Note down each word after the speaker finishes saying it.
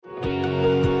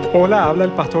Hola, habla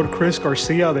el pastor Chris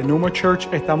Garcia de Numa Church.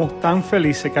 Estamos tan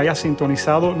felices que hayas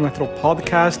sintonizado nuestro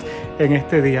podcast en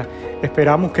este día.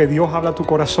 Esperamos que Dios hable a tu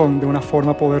corazón de una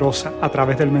forma poderosa a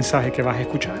través del mensaje que vas a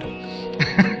escuchar.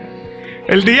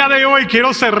 El día de hoy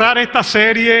quiero cerrar esta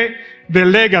serie de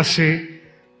Legacy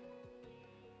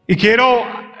y quiero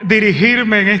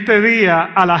dirigirme en este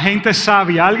día a la gente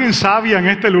sabia. ¿Alguien sabia en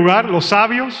este lugar? ¿Los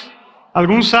sabios?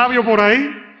 ¿Algún sabio por ahí?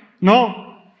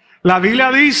 No. La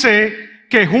Biblia dice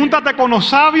que júntate con los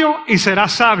sabios y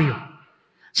serás sabio.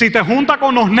 Si te juntas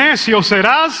con los necios,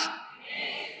 serás.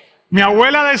 Mi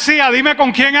abuela decía, dime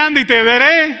con quién anda y te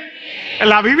veré.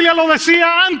 La Biblia lo decía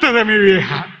antes de mi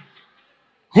vieja.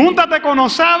 Júntate con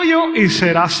los sabios y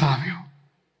serás sabio.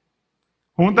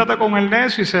 Júntate con el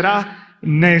necio y serás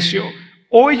necio.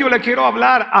 Hoy yo le quiero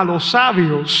hablar a los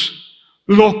sabios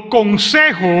los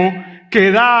consejos que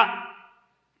da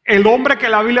el hombre que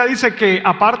la Biblia dice que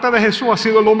aparte de Jesús ha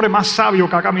sido el hombre más sabio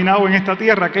que ha caminado en esta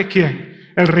tierra, que es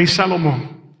 ¿quién? El rey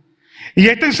Salomón. Y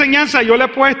esta enseñanza yo le he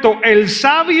puesto el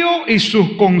sabio y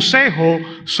sus consejos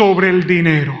sobre el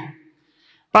dinero.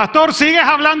 Pastor, ¿sigues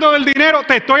hablando del dinero?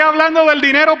 Te estoy hablando del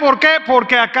dinero, ¿por qué?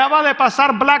 Porque acaba de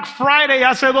pasar Black Friday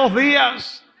hace 2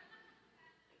 días.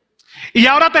 Y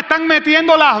ahora te están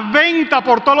metiendo las ventas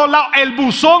por todos lados. El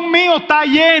buzón mío está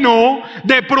lleno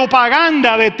de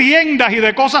propaganda, de tiendas y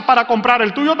de cosas para comprar.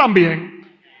 El tuyo también.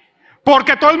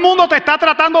 Porque todo el mundo te está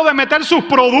tratando de meter sus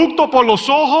productos por los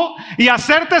ojos y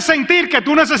hacerte sentir que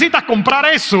tú necesitas comprar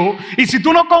eso. Y si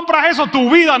tú no compras eso, tu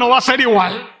vida no va a ser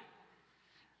igual.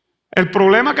 El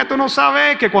problema que tú no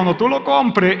sabes es que cuando tú lo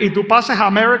compres y tú pases a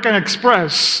American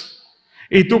Express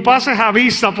y tú pases a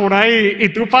Visa por ahí y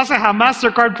tú pases a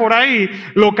Mastercard por ahí,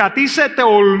 lo que a ti se te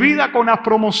olvida con las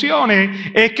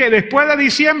promociones es que después de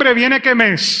diciembre viene ¿qué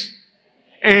mes?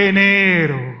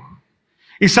 Enero.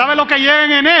 ¿Y sabe lo que llega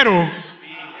en enero?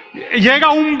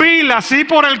 Llega un bill así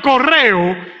por el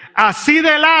correo, así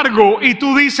de largo, y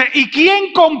tú dices, ¿y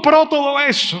quién compró todo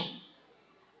eso?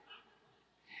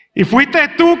 ¿Y fuiste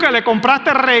tú que le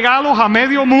compraste regalos a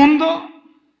medio mundo?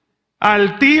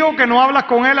 Al tío que no hablas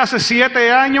con él hace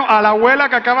 7 años, a la abuela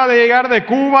que acaba de llegar de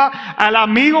Cuba, al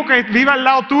amigo que vive al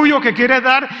lado tuyo que quieres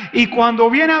dar, y cuando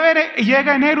viene a ver,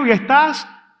 llega enero y estás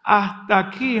hasta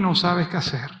aquí y no sabes qué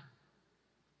hacer.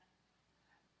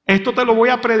 Esto te lo voy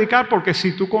a predicar porque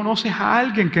si tú conoces a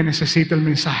alguien que necesita el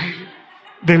mensaje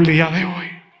del día de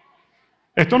hoy,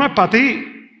 esto no es para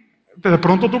ti. De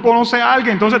pronto tú conoces a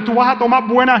alguien, entonces tú vas a tomar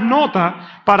buenas notas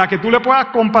para que tú le puedas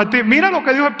compartir. Mira lo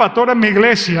que dijo el pastor en mi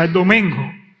iglesia el domingo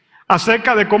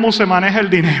acerca de cómo se maneja el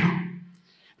dinero.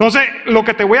 Entonces, lo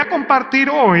que te voy a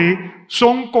compartir hoy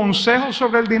son consejos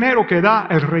sobre el dinero que da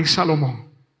el rey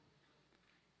Salomón.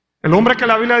 El hombre que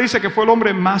la Biblia dice que fue el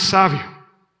hombre más sabio.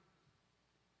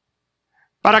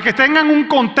 Para que tengan un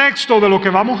contexto de lo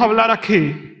que vamos a hablar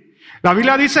aquí, la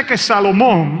Biblia dice que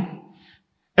Salomón,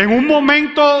 en un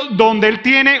momento donde él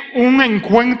tiene un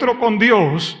encuentro con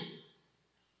Dios,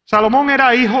 Salomón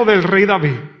era hijo del rey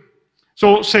David.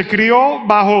 Se crió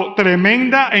bajo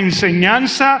tremenda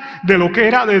enseñanza de lo que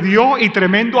era de Dios y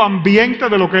tremendo ambiente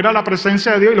de lo que era la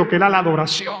presencia de Dios y lo que era la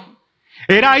adoración.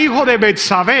 Era hijo de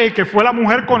Betsabé, que fue la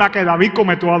mujer con la que David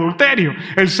cometió adulterio.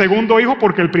 El segundo hijo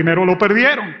porque el primero lo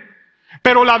perdieron.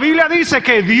 Pero la Biblia dice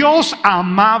que Dios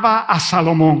amaba a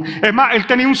Salomón. Es más, él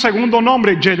tenía un segundo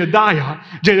nombre, Jedediah.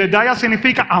 Jedediah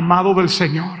significa amado del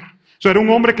Señor. Era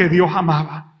un hombre que Dios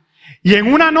amaba. Y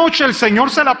en una noche el Señor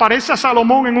se le aparece a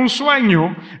Salomón en un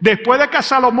sueño, después de que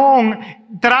Salomón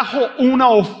trajo una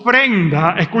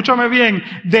ofrenda, escúchame bien,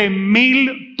 de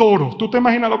 1000 toros. ¿Tú te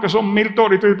imaginas lo que son 1000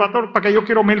 toros? Y tú dices, pastor, ¿para qué yo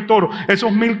quiero 1000 toros?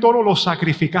 Esos 1000 toros los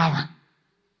sacrificaban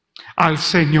al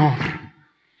Señor.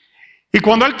 Y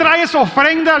cuando él trae esa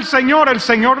ofrenda al Señor, el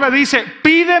Señor le dice,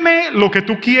 pídeme lo que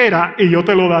tú quieras y yo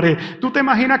te lo daré. ¿Tú te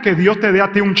imaginas que Dios te dé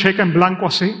a ti un cheque en blanco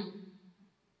así?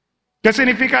 ¿Qué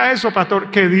significa eso,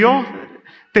 pastor? Que Dios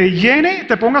te llene,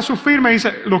 te ponga su firma y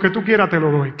dice, lo que tú quieras te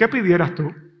lo doy. ¿Qué pidieras tú?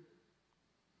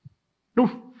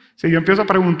 Si yo empiezo a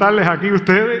preguntarles aquí a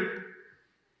ustedes,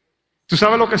 ¿tú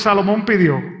sabes lo que Salomón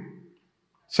pidió?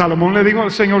 Salomón le dijo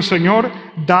al Señor, Señor,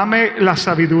 dame la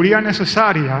sabiduría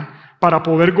necesaria para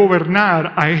poder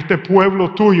gobernar a este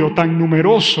pueblo tuyo tan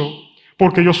numeroso,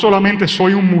 porque yo solamente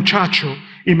soy un muchacho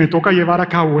y me toca llevar a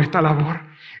cabo esta labor.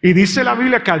 Y dice la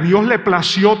Biblia que a Dios le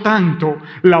plació tanto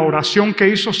la oración que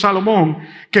hizo Salomón,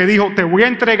 que dijo, te voy a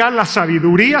entregar la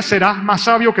sabiduría, serás más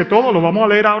sabio que todo, lo vamos a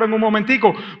leer ahora en un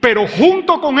momentico, pero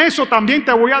junto con eso también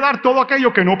te voy a dar todo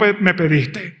aquello que no me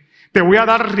pediste. Te voy a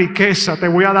dar riqueza, te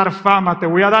voy a dar fama, te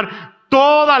voy a dar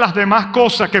todas las demás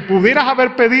cosas que pudieras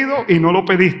haber pedido y no lo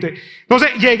pediste.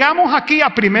 Entonces llegamos aquí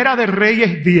a Primera de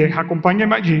Reyes 10,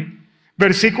 acompáñenme allí.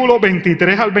 versículos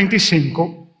 23 al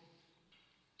 25.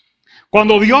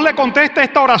 Cuando Dios le contesta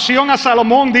esta oración a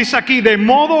Salomón, dice aquí, de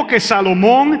modo que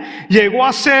Salomón llegó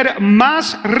a ser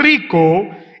más rico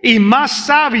y más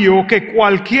sabio que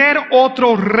cualquier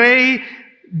otro rey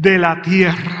de la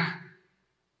tierra.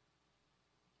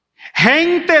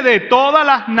 Gente de todas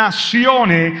las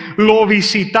naciones lo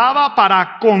visitaba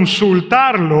para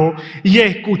consultarlo y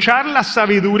escuchar la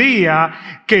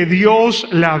sabiduría que Dios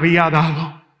le había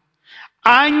dado.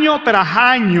 Año tras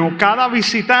año, cada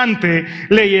visitante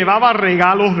le llevaba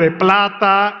regalos de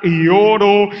plata y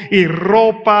oro y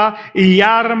ropa y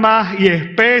armas y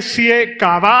especie,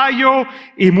 caballo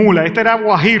y mula. Este era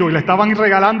guajiro y le estaban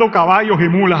regalando caballos y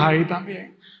mulas ahí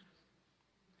también.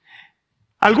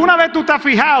 ¿Alguna vez tú te has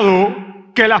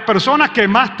fijado que las personas que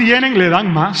más tienen le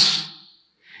dan más?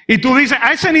 Y tú dices,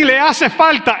 a ese ni le hace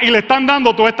falta y le están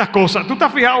dando todas estas cosas. ¿Tú te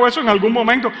has fijado eso en algún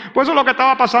momento? Pues eso es lo que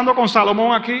estaba pasando con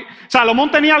Salomón aquí. ¿Salomón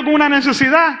tenía alguna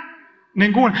necesidad?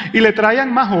 Ninguna. Y le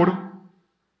traían más oro.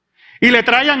 Y le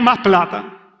traían más plata.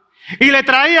 Y le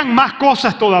traían más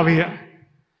cosas todavía.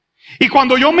 Y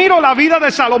cuando yo miro la vida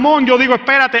de Salomón, yo digo,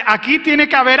 espérate, aquí tiene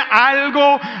que haber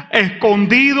algo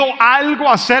escondido, algo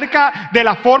acerca de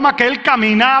la forma que él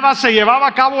caminaba, se llevaba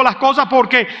a cabo las cosas,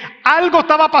 porque algo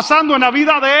estaba pasando en la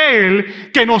vida de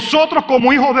él que nosotros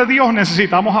como hijos de Dios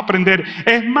necesitamos aprender.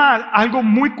 Es más, algo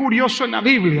muy curioso en la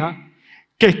Biblia,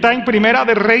 que está en Primera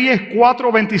de Reyes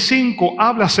 4:25,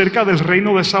 habla acerca del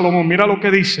reino de Salomón. Mira lo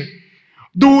que dice.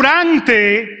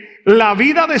 Durante la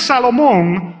vida de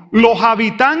Salomón, los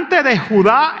habitantes de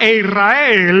Judá e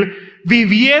Israel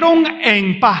vivieron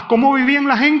en paz. ¿Cómo vivían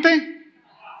la gente?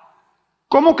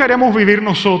 ¿Cómo queremos vivir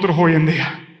nosotros hoy en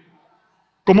día?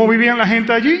 ¿Cómo vivían la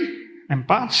gente allí? En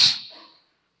paz.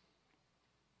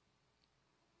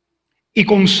 Y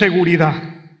con seguridad.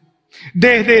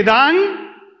 Desde Dan,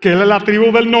 que es la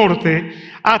tribu del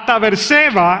norte, hasta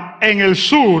Berseba en el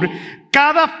sur,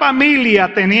 cada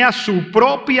familia tenía su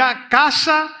propia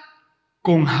casa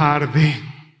con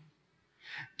jardín.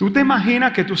 ¿Tú te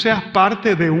imaginas que tú seas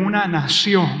parte de una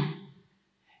nación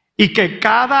y que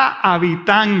cada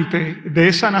habitante de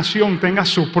esa nación tenga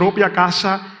su propia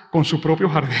casa con su propio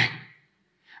jardín?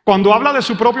 Cuando habla de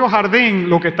su propio jardín,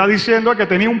 lo que está diciendo es que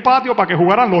tenía un patio para que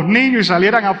jugaran los niños y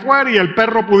salieran afuera y el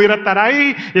perro pudiera estar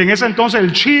ahí, y en ese entonces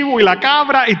el chivo y la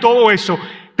cabra y todo eso.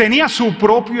 Tenía su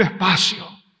propio espacio.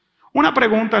 Una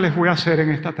pregunta les voy a hacer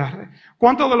en esta tarde.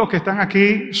 ¿Cuántos de los que están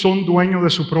aquí son dueños de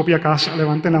su propia casa?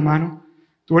 Levanten la mano.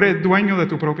 Tú eres dueño de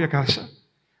tu propia casa.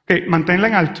 Ok, manténla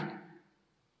en alto.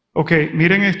 Ok,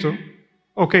 miren esto.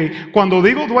 Ok, cuando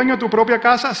digo dueño de tu propia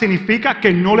casa, significa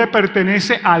que no le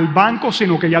pertenece al banco,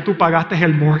 sino que ya tú pagaste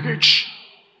el mortgage.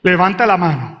 Levanta la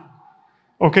mano.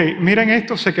 Ok, miren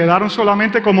esto, se quedaron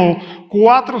solamente como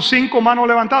 4 o 5 manos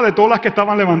levantadas de todas las que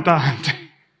estaban levantadas antes.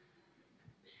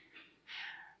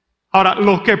 Ahora,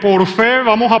 los que por fe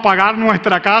vamos a pagar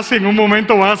nuestra casa y en un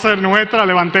momento va a ser nuestra,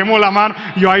 levantemos la mano.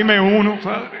 Yo ahí me uno,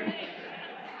 Padre.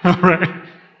 All right.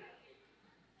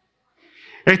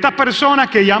 Estas personas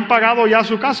que ya han pagado ya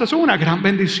su casa, eso es una gran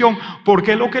bendición,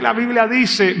 porque es lo que la Biblia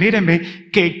dice, mírenme,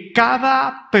 que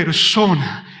cada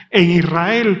persona en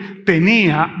Israel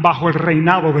tenía bajo el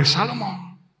reinado de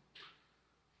Salomón.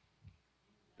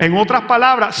 En otras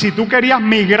palabras, si tú querías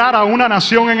migrar a una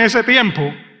nación en ese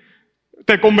tiempo,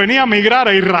 te convenía migrar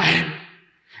a Israel.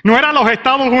 No era los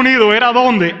Estados Unidos, era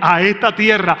 ¿dónde? A esta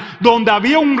tierra, donde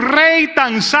había un rey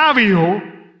tan sabio,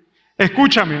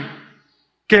 escúchame,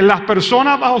 que las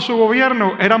personas bajo su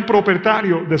gobierno eran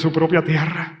propietarios de su propia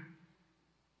tierra.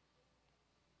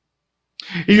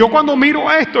 Y yo cuando miro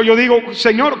esto, yo digo,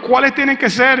 Señor, ¿cuáles tienen que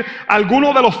ser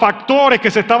algunos de los factores que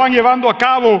se estaban llevando a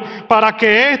cabo para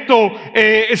que esto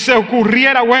se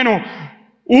ocurriera? Bueno,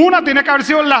 una tiene que haber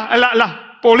sido las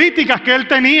políticas que él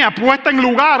tenía puestas en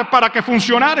lugar para que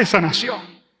funcionara esa nación.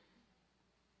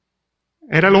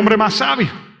 Era el hombre más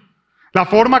sabio. La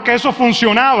forma que eso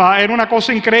funcionaba era una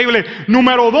cosa increíble.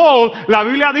 Número 2, la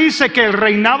Biblia dice que el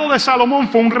reinado de Salomón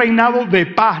fue un reinado de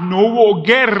paz. No hubo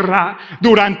guerra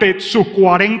durante sus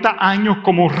 40 años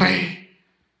como rey.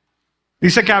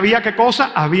 Dice que había, ¿qué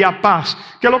cosa? Había paz.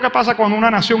 ¿Qué es lo que pasa cuando una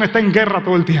nación está en guerra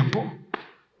todo el tiempo?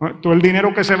 Todo el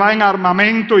dinero que se va en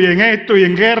armamento y en esto y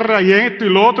en guerra y en esto y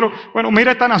lo otro. Bueno,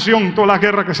 mira esta nación, todas las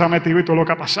guerras que se ha metido y todo lo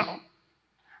que ha pasado.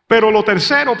 Pero lo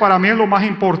tercero para mí es lo más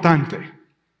importante.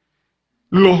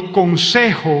 Los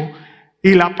consejos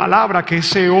y la palabra que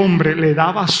ese hombre le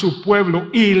daba a su pueblo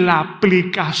y la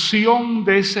aplicación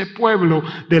de ese pueblo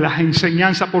de las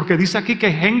enseñanzas. Porque dice aquí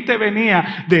que gente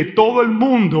venía de todo el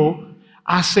mundo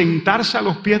a sentarse a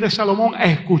los pies de Salomón a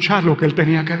escuchar lo que él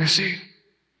tenía que decir.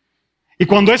 Y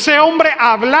cuando ese hombre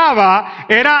hablaba,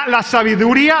 era la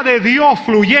sabiduría de Dios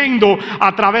fluyendo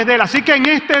a través de él. Así que en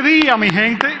este día, mi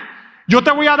gente, yo te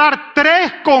voy a dar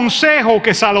 3 consejos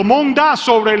que Salomón da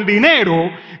sobre el dinero,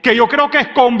 que yo creo que es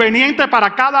conveniente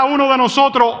para cada uno de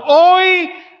nosotros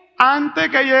hoy, antes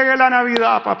que llegue la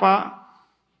Navidad, papá.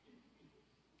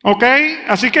 ¿Ok?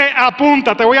 Así que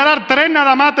apunta, te voy a dar 3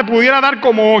 nada más, te pudiera dar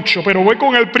como 8, pero voy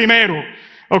con el primero.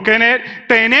 ¿Okay?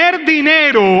 Tener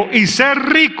dinero y ser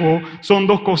rico son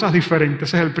 2 cosas diferentes.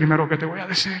 Ese es el primero que te voy a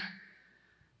decir.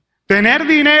 Tener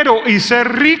dinero y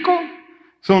ser rico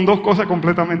son 2 cosas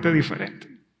completamente diferentes.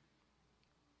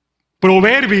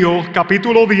 Proverbios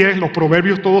capítulo 10, los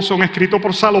proverbios todos son escritos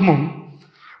por Salomón.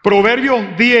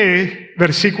 Proverbios 10,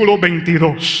 versículo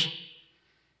 22.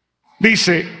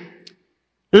 Dice,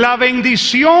 la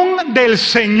bendición del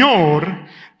Señor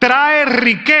trae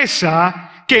riqueza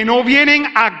que no vienen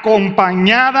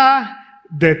acompañada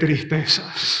de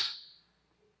tristezas.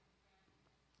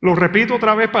 Lo repito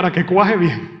otra vez para que cuaje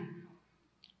bien.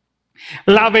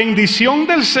 La bendición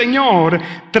del Señor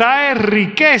trae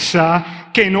riqueza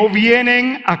que no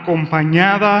vienen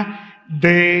acompañada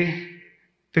de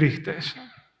tristeza.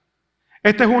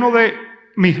 Este es uno de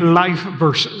mis life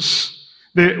verses,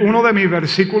 de uno de mis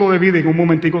versículos de vida, y en un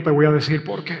momentico te voy a decir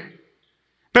por qué.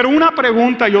 Pero una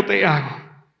pregunta yo te hago.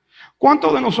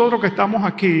 ¿Cuántos de nosotros que estamos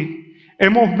aquí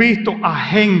hemos visto a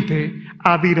gente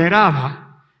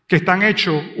adinerada que están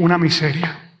hechos una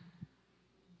miseria?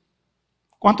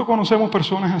 ¿Cuántos conocemos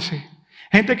personas así?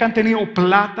 Gente que han tenido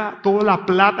plata, toda la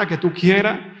plata que tú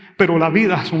quieras, pero la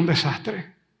vida es un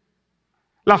desastre.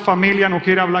 La familia no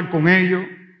quiere hablar con ellos.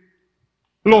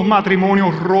 Los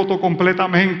matrimonios rotos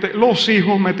completamente. Los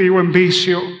hijos metidos en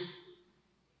vicio.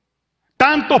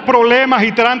 Tantos problemas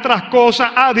y tantas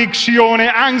cosas,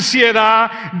 adicciones,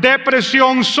 ansiedad,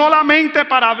 depresión, solamente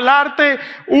para hablarte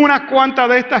unas cuantas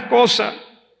de estas cosas.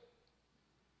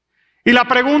 Y la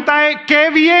pregunta es, ¿qué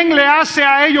bien le hace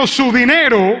a ellos su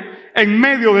dinero en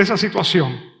medio de esa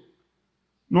situación?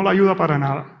 No le ayuda para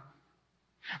nada.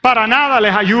 Para nada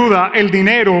les ayuda el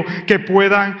dinero que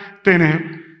puedan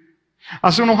tener.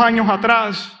 Hace unos años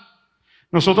atrás,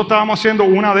 nosotros estábamos haciendo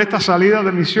una de estas salidas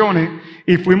de misiones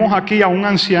y fuimos aquí a un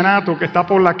ancianato que está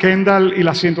por la Kendall y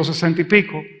la 160 y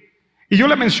pico. Y yo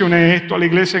le mencioné esto a la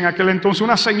iglesia en aquel entonces,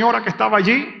 una señora que estaba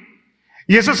allí.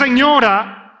 Y esa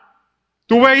señora,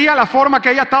 tú veías la forma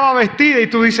que ella estaba vestida y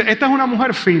tú dices, esta es una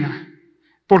mujer fina.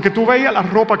 Porque tú veías la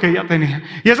ropa que ella tenía.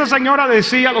 Y esa señora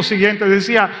decía lo siguiente,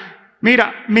 decía,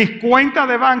 mira, mis cuentas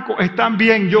de banco están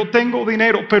bien, yo tengo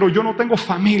dinero, pero yo no tengo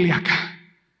familia acá.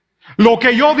 Lo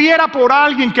que yo diera por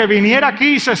alguien que viniera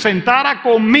aquí y se sentara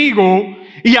conmigo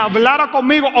y hablara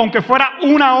conmigo, aunque fuera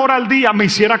 1 hora al día, me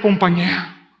hiciera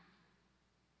compañía.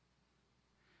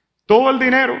 Todo el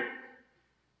dinero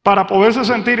para poderse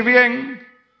sentir bien,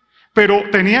 pero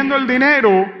teniendo el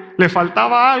dinero le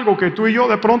faltaba algo que tú y yo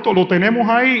de pronto lo tenemos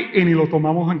ahí y ni lo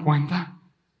tomamos en cuenta.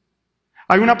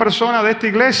 Hay una persona de esta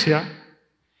iglesia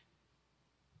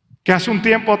que hace un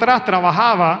tiempo atrás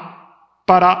trabajaba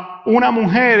para una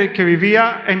mujer que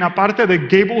vivía en la parte de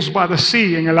Gables by the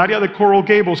Sea, en el área de Coral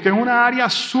Gables, que es una área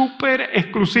súper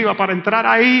exclusiva. Para entrar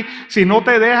ahí, si no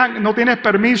te dejan, no tienes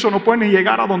permiso, no puedes ni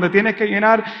llegar a donde tienes que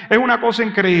llenar. Es una cosa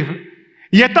increíble.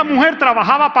 Y esta mujer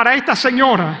trabajaba para esta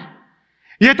señora.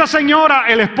 Y esta señora,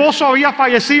 el esposo había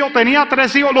fallecido, tenía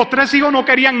 3 hijos. Los 3 hijos no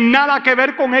querían nada que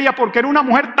ver con ella porque era una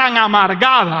mujer tan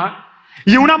amargada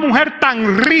y una mujer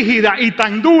tan rígida y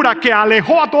tan dura que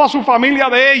alejó a toda su familia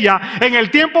de ella. En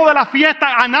el tiempo de la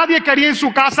fiesta a nadie quería en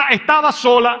su casa, estaba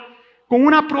sola, con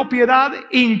una propiedad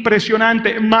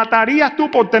impresionante. Matarías tú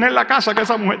por tener la casa que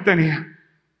esa mujer tenía.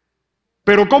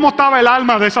 Pero ¿cómo estaba el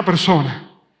alma de esa persona?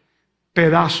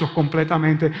 Pedazos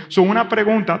completamente. Son una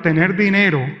pregunta, ¿tener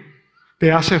dinero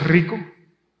te hace rico?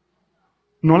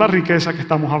 No la riqueza que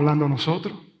estamos hablando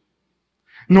nosotros.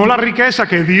 No la riqueza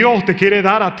que Dios te quiere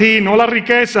dar a ti, no la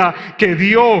riqueza que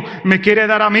Dios me quiere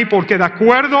dar a mí, porque de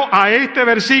acuerdo a este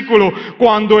versículo,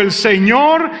 cuando el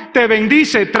Señor te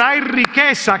bendice, trae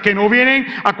riqueza que no vienen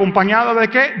acompañada de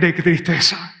 ¿qué? De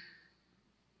tristeza.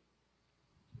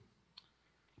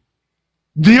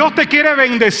 Dios te quiere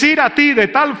bendecir a ti de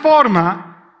tal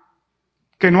forma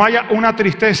que no haya una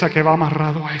tristeza que va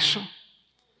amarrado a eso.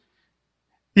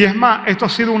 Y es más, esto ha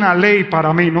sido una ley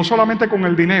para mí, no solamente con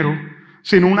el dinero,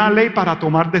 sino una ley para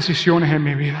tomar decisiones en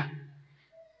mi vida.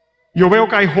 Yo veo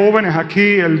que hay jóvenes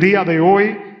aquí el día de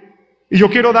hoy y yo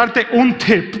quiero darte un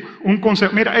tip, un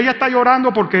consejo. Mira, ella está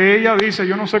llorando porque ella dice,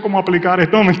 yo no sé cómo aplicar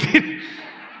esto, no, mentira.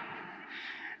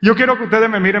 Yo quiero que ustedes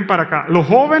me miren para acá, los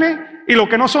jóvenes y los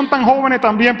que no son tan jóvenes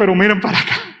también, pero miren para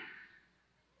acá.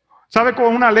 ¿Sabe cuál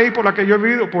es una ley por la que yo he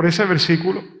vivido? Por ese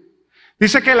versículo.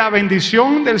 Dice que la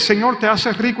bendición del Señor te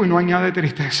hace rico y no añade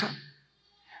tristeza.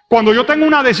 Cuando yo tengo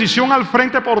una decisión al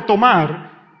frente por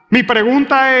tomar, mi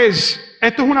pregunta es,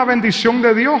 ¿esto es una bendición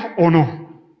de Dios o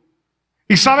no?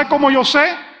 ¿Y sabe cómo yo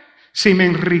sé? Si me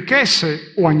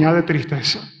enriquece o añade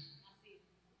tristeza.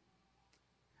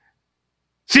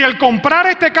 Si el comprar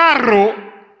este carro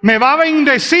me va a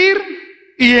bendecir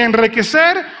y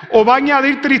enriquecer o va a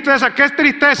añadir tristeza. ¿Qué es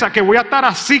tristeza? Que voy a estar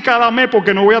así cada mes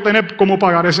porque no voy a tener cómo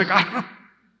pagar ese carro.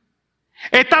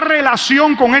 Esta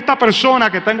relación con esta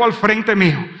persona que tengo al frente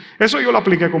mío, eso yo lo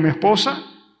apliqué con mi esposa.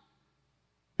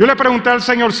 Yo le pregunté al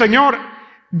Señor, Señor,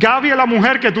 ¿Gaby es la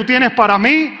mujer que tú tienes para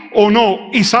mí o no?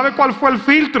 ¿Y sabe cuál fue el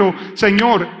filtro?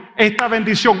 Señor, esta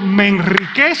bendición ¿me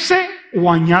enriquece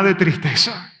o añade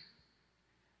tristeza?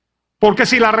 Porque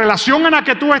si la relación en la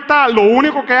que tú estás, lo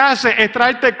único que hace es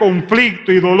traerte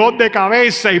conflicto y dolor de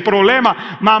cabeza y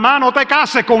problemas. Mamá, no te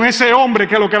cases con ese hombre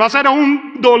que lo que va a hacer es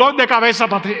un dolor de cabeza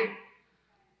para ti.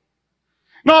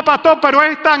 No, pastor, pero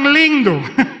es tan lindo.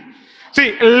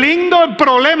 Sí, lindo el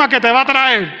problema que te va a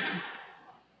traer.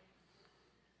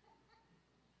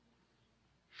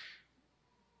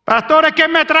 Pastor, es que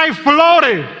me trae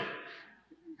flores.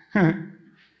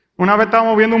 Una vez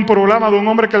estábamos viendo un programa de un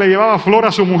hombre que le llevaba flores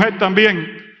a su mujer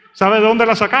también. ¿Sabe de dónde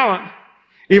la sacaba?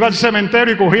 Iba al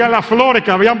cementerio y cogía las flores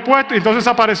que habían puesto y entonces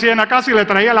aparecía en la casa y le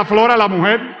traía la flor a la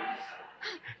mujer.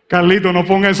 Carlito, no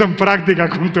ponga eso en práctica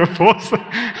con tu esposa.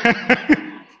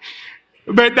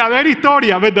 Verdadera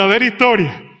historia, verdadera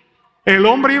historia. El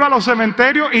hombre iba a los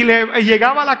cementerios y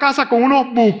llegaba a la casa con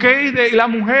unos buquets y la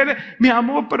mujer, mi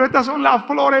amor, pero estas son las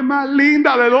flores más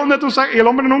lindas, ¿de dónde tú sacas? Y el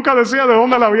hombre nunca decía de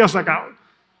dónde la había sacado.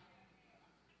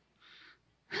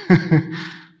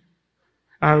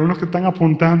 Algunos que están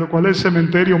apuntando, ¿cuál es el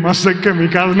cementerio más cerca de mi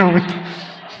casa? No.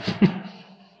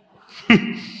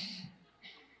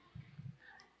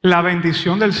 La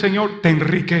bendición del Señor te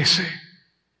enriquece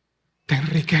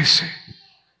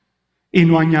y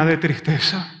no añade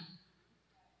tristeza.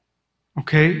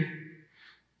 ¿Ok?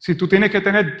 Si tú tienes que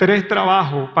tener 3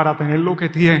 trabajos para tener lo que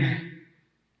tienes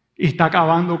y está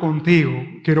acabando contigo,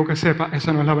 quiero que sepas,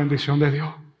 esa no es la bendición de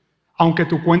Dios. Aunque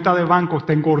tu cuenta de banco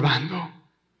esté engordando.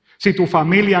 Si tu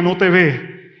familia no te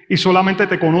ve y solamente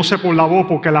te conoce por la voz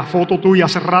porque la foto tuya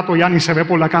hace rato ya ni se ve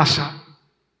por la casa,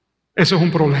 eso es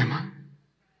un problema.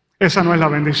 Esa no es la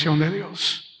bendición de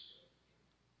Dios.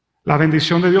 La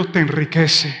bendición de Dios te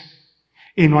enriquece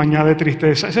y no añade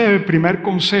tristeza. Ese es el primer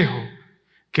consejo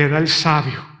que da el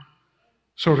sabio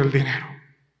sobre el dinero.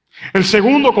 El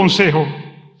segundo consejo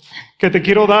que te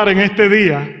quiero dar en este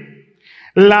día: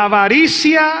 la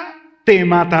avaricia te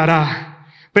matará,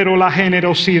 pero la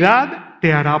generosidad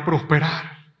te hará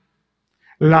prosperar.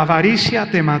 La avaricia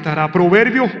te matará.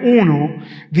 Proverbios 1,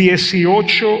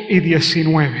 18 y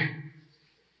 19.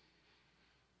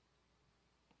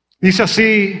 Dice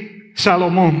así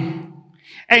Salomón: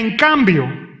 en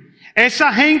cambio,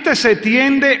 esa gente se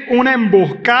tiende una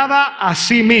emboscada a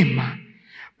sí misma.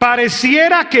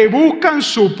 Pareciera que buscan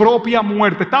su propia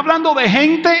muerte. Está hablando de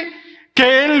gente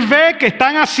que él ve que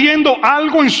están haciendo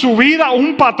algo en su vida,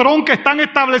 un patrón que están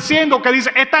estableciendo, que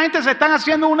dice, esta gente se están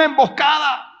haciendo una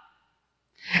emboscada.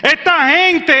 Esta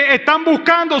gente están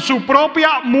buscando su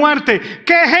propia muerte.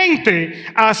 ¿Qué gente?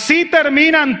 Así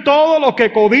terminan todos los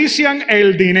que codician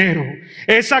el dinero.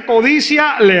 Esa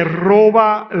codicia le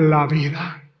roba la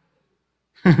vida.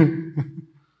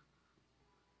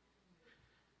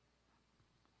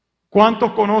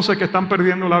 ¿Cuántos conoces que están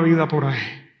perdiendo la vida por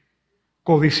ahí?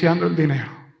 Codiciando el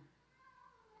dinero,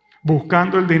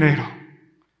 buscando el dinero.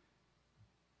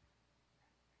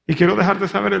 Y quiero dejarte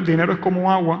saber, el dinero es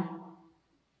como agua.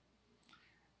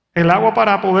 El agua,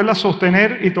 para poderla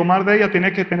sostener y tomar de ella,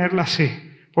 tienes que tenerla así.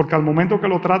 Porque al momento que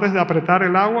lo trates de apretar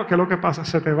el agua, ¿qué es lo que pasa?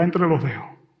 Se te va entre los dedos.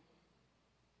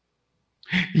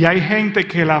 Y hay gente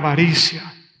que la avaricia,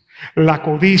 la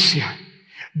codicia,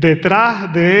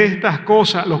 detrás de estas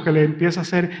cosas, lo que le empieza a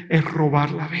hacer es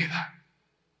robar la vida.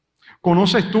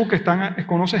 ¿Conoces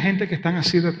gente que están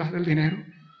así detrás del dinero?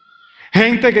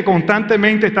 Gente que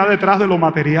constantemente está detrás de lo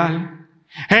material.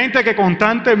 Gente que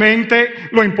constantemente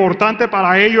lo importante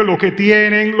para ellos, lo que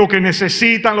tienen, lo que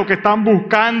necesitan, lo que están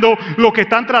buscando, lo que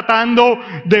están tratando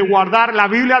de guardar. La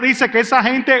Biblia dice que esa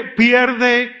gente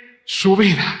pierde su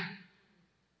vida.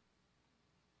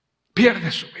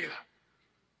 Pierde su vida.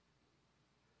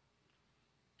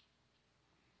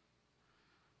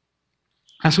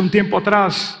 Hace un tiempo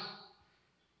atrás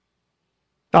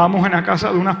estábamos en la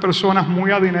casa de unas personas muy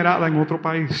adineradas en otro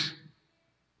país.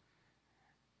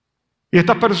 Y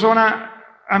estas personas,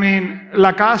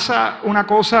 la casa, una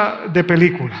cosa de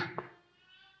película.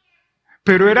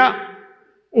 Pero era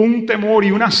un temor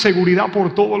y una seguridad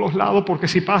por todos los lados, porque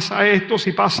si pasa esto,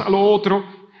 si pasa lo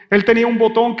otro. Él tenía un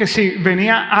botón que si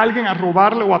venía alguien a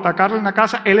robarle o atacarle en la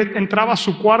casa, él entraba a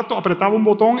su cuarto, apretaba un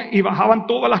botón y bajaban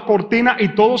todas las cortinas y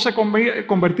todo se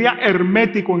convertía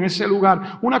hermético en ese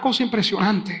lugar. Una cosa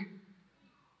impresionante.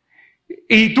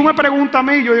 Y tú me preguntas a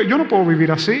mí, yo no puedo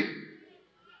vivir así.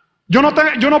 Yo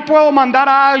no puedo mandar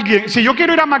a alguien, si yo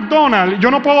quiero ir a McDonald's, yo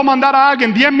no puedo mandar a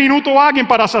alguien 10 minutos a alguien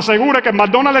para se asegure que el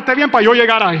McDonald's esté bien para yo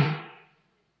llegar ahí.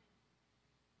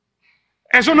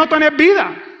 Eso no es tener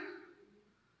vida.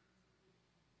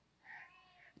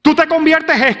 Tú te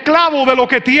conviertes esclavo de lo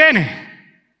que tienes.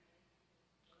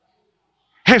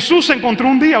 Jesús encontró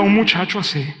un día a un muchacho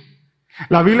así.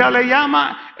 La Biblia le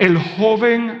llama el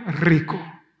joven rico.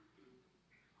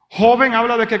 Joven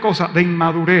habla de qué cosa? De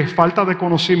inmadurez, falta de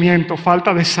conocimiento,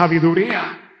 falta de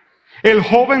sabiduría. El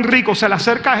joven rico se le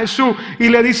acerca a Jesús y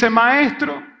le dice: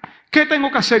 Maestro, ¿qué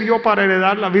tengo que hacer yo para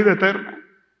heredar la vida eterna?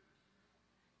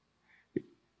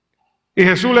 Y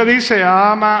Jesús le dice: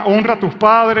 ama, honra a tus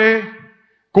padres,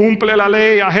 cumple la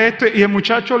ley, haz esto. Y el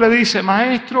muchacho le dice: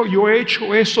 Maestro, yo he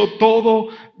hecho eso todo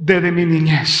desde mi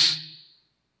niñez.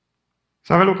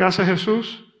 ¿Sabe lo que hace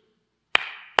Jesús?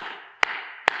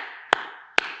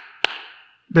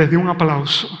 Desde un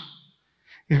aplauso.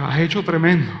 Y lo has hecho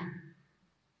tremendo.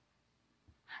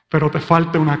 Pero te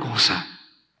falta una cosa.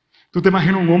 ¿Tú te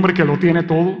imaginas un hombre que lo tiene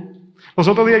todo? Los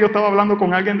otros días yo estaba hablando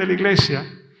con alguien de la iglesia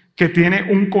que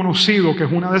tiene un conocido que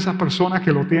es una de esas personas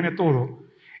que lo tiene todo.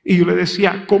 Y yo le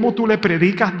decía: ¿cómo tú le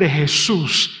predicas de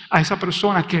Jesús a esa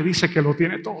persona que dice que lo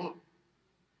tiene todo?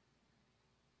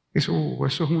 Eso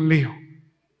es un lío.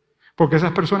 Porque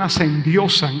esas personas se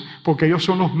endiosan porque ellos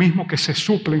son los mismos que se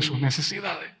suplen sus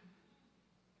necesidades.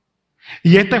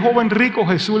 Y este joven rico,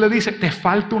 Jesús le dice: te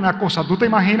falta una cosa. ¿Tú te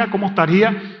imaginas cómo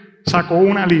estaría? Sacó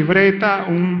una libreta,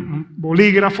 un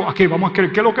bolígrafo. Aquí vamos a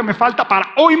escribir qué es lo que me falta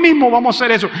para hoy mismo vamos a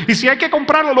hacer eso. Y si hay que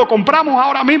comprarlo, lo compramos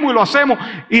ahora mismo y lo hacemos.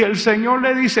 Y el Señor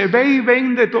le dice: ve y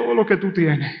vende todo lo que tú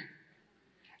tienes.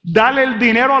 Dale el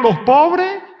dinero a los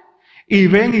pobres y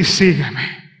ven y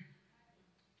sígueme.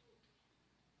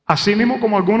 Así mismo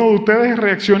como algunos de ustedes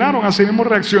reaccionaron, así mismo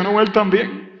reaccionó él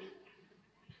también.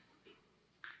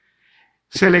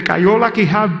 Se le cayó la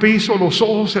quijada al piso, los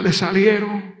ojos se le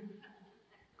salieron,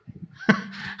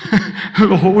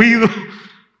 los oídos.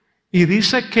 Y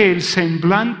dice que el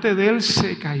semblante de él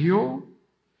se cayó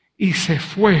y se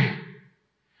fue.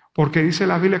 Porque dice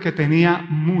la Biblia que tenía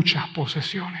muchas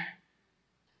posesiones.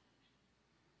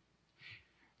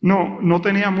 No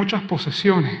tenía muchas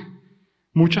posesiones.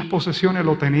 Muchas posesiones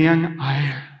lo tenían a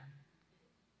él.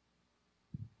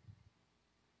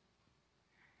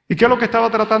 ¿Y qué es lo que estaba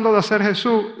tratando de hacer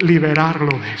Jesús?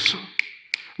 Liberarlo de eso.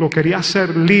 Lo quería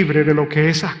hacer libre de lo que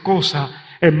esas cosas,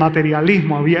 el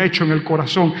materialismo había hecho en el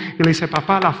corazón. Y le dice: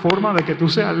 papá, la forma de que tú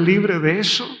seas libre de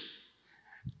eso,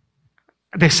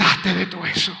 deshazte de todo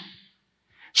eso.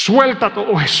 Suelta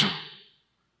todo eso.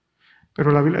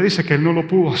 Pero la Biblia dice que él no lo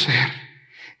pudo hacer.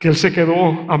 Que él se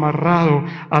quedó amarrado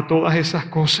a todas esas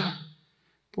cosas.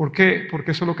 ¿Por qué?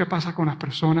 Porque eso es lo que pasa con las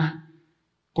personas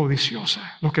codiciosas,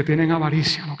 los que tienen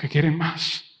avaricia, los que quieren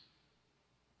más.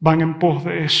 Van en pos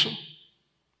de eso.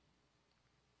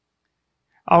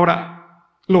 Ahora,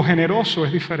 lo generoso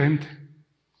es diferente.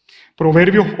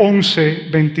 Proverbios 11,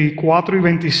 24 y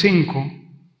 25.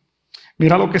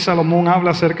 Mira lo que Salomón habla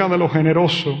acerca de lo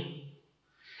generoso.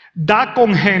 Da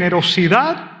con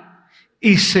generosidad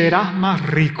y serás más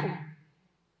rico.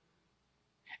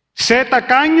 Sé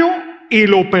tacaño y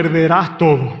lo perderás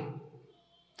todo.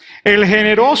 El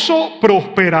generoso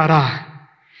prosperará.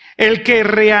 El que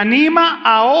reanima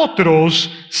a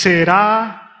otros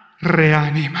será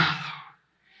reanimado.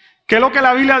 ¿Qué es lo que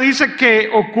la Biblia dice que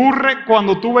ocurre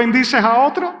cuando tú bendices a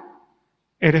otro?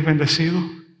 Eres bendecido.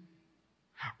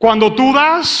 Cuando tú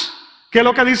das, ¿qué es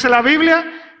lo que dice la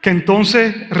Biblia? Que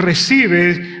entonces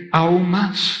recibes aún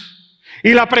más.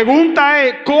 Y la pregunta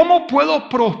es: ¿cómo puedo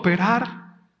prosperar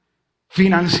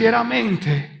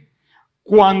financieramente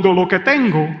cuando lo que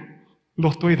tengo lo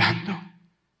estoy dando?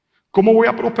 ¿Cómo voy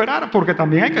a prosperar? Porque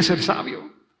también hay que ser sabio.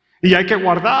 Y hay que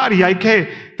guardar, y hay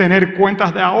que tener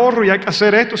cuentas de ahorro, y hay que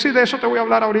hacer esto. Sí, de eso te voy a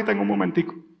hablar ahorita en un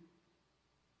momentico.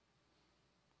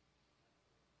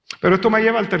 Pero esto me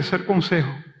lleva al tercer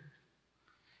consejo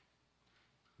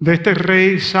de este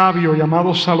rey sabio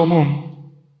llamado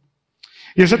Salomón.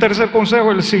 Y ese tercer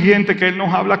consejo es el siguiente que él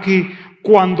nos habla aquí.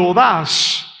 Cuando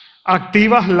das,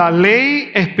 activas la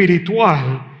ley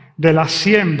espiritual de la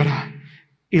siembra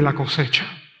y la cosecha.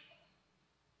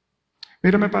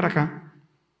 Mírame para acá.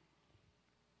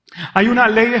 Hay una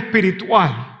ley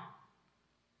espiritual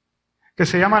que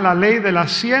se llama la ley de la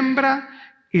siembra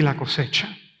y la cosecha.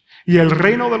 Y el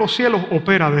reino de los cielos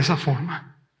opera de esa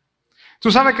forma.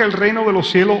 Tú sabes que el reino de los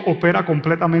cielos opera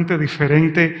completamente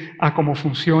diferente a cómo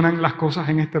funcionan las cosas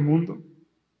en este mundo.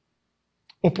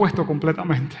 Opuesto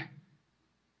completamente.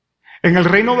 En el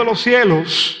reino de los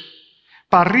cielos,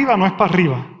 para arriba no es para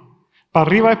arriba. Para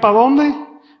arriba es para ¿dónde?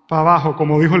 Para abajo,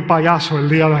 como dijo el payaso el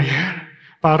día de ayer.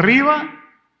 Para arriba,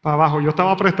 para abajo. Yo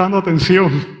estaba prestando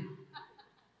atención.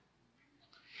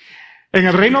 En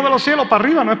el reino de los cielos, para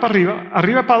arriba no es para arriba.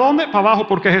 Arriba es para ¿dónde? Para abajo,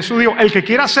 porque Jesús dijo, el que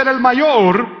quiera ser el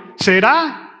mayor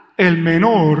será el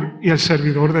menor y el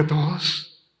servidor de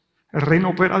todos. El reino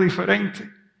opera diferente.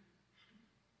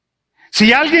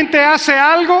 Si alguien te hace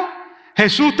algo,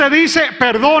 Jesús te dice,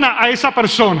 perdona a esa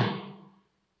persona.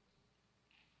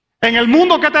 En el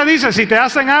mundo, ¿qué te dice? Si te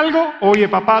hacen algo, oye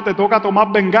papá, te toca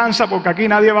tomar venganza porque aquí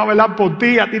nadie va a velar por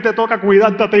ti, a ti te toca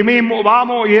cuidarte a ti mismo,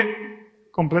 vamos, y es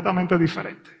completamente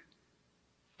diferente.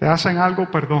 Te hacen algo,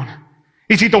 perdona.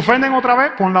 Y si te ofenden otra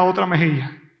vez, pon la otra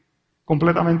mejilla.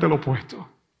 Completamente lo opuesto.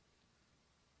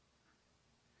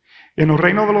 En los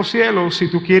reinos de los cielos, si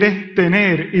tú quieres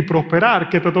tener y prosperar,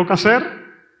 ¿qué te toca hacer?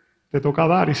 Te toca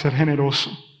dar y ser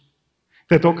generoso.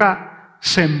 Te toca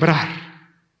sembrar.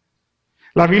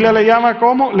 La Biblia le llama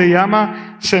 ¿cómo? Le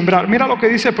llama sembrar. Mira lo que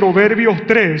dice Proverbios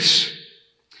 3,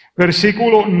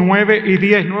 versículos 9 y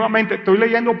 10. Nuevamente, estoy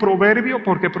leyendo Proverbios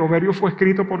porque Proverbios fue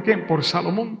escrito ¿por quién? Por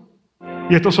Salomón.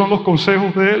 Y estos son los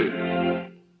consejos de él.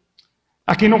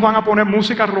 Aquí nos van a poner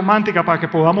música romántica para que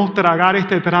podamos tragar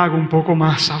este trago un poco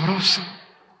más sabroso.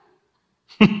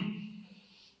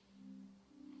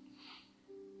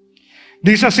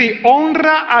 Dice así,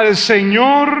 honra al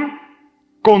Señor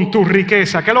con tu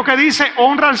riqueza. ¿Qué es lo que dice?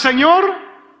 Honra al Señor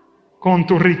con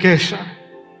tu riqueza.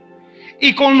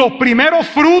 Y con los primeros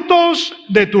frutos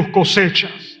de tus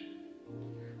cosechas.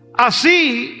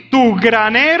 Así tus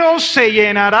graneros se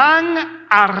llenarán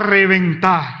a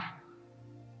reventar.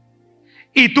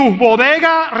 Y tus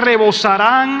bodegas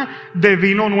rebosarán de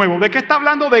vino nuevo. ¿De qué está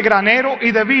hablando? De granero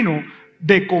y de vino.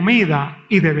 De comida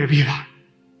y de bebida.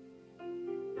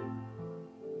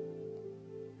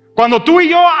 Cuando tú y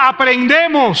yo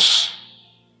aprendemos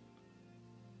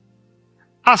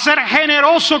a ser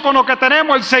generoso con lo que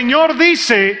tenemos, el Señor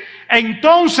dice,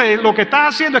 entonces lo que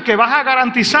estás haciendo es que vas a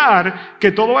garantizar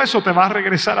que todo eso te va a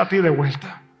regresar a ti de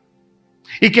vuelta.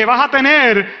 Y que vas a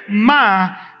tener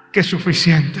más que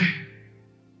suficiente.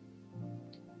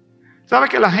 ¿Sabes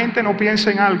que la gente no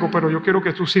piensa en algo? Pero yo quiero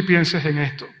que tú sí pienses en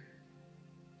esto.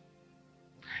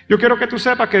 Yo quiero que tú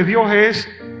sepas que Dios es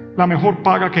la mejor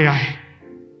paga que hay.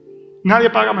 Nadie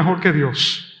paga mejor que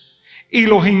Dios. Y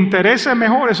los intereses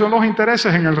mejores son los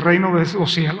intereses en el reino de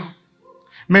los cielos.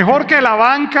 Mejor que la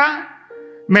banca,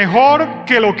 mejor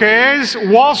que lo que es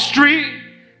Wall Street.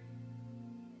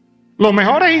 Los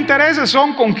mejores intereses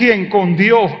son ¿con quién? Con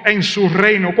Dios en su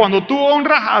reino. Cuando tú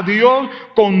honras a Dios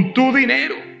con tu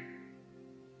dinero.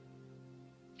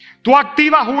 Tú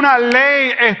activas una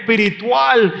ley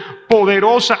espiritual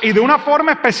poderosa y de una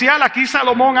forma especial. Aquí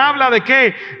Salomón habla de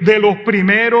 ¿qué? De los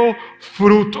primeros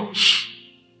frutos.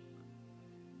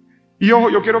 Y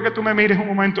ojo, yo quiero que tú me mires un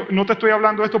momento. No te estoy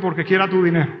hablando esto porque quiera tu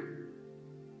dinero.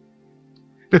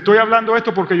 Te estoy hablando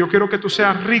esto porque yo quiero que tú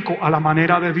seas rico a la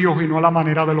manera de Dios y no a la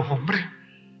manera de los hombres.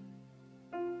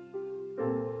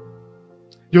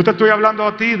 Yo te estoy hablando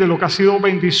a ti de lo que ha sido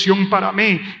bendición para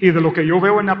mí y de lo que yo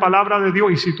veo en la palabra de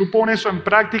Dios. Y si tú pones eso en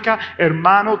práctica,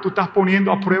 hermano, tú estás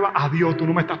poniendo a prueba a Dios. Tú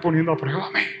no me estás poniendo a prueba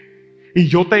a mí. Y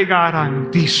yo te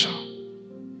garantizo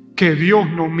que Dios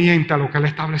no miente a lo que Él ha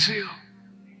establecido.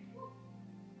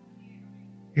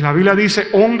 Y la Biblia dice,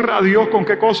 honra a Dios ¿con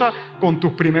qué cosa? Con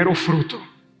tus primeros frutos.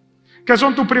 ¿Qué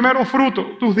son tus primeros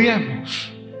frutos? Tus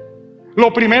diezmos.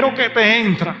 Lo primero que te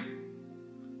entra.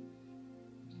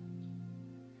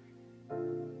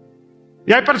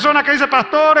 Y hay personas que dicen,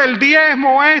 pastor, el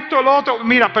diezmo, esto, lo otro.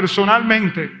 Mira,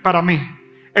 personalmente, para mí,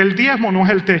 el diezmo no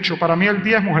es el techo. Para mí el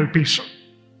diezmo es el piso.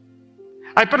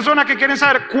 Hay personas que quieren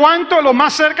saber cuánto es lo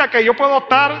más cerca que yo puedo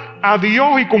estar a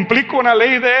Dios y cumplir con la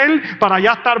ley de Él para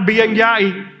ya estar bien ya.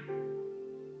 Y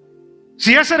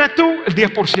si ese eres tú, el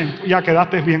 10%. Ya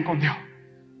quedaste bien con Dios.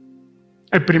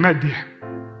 El primer 10.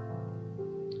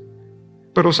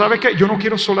 Pero ¿sabes qué? Yo no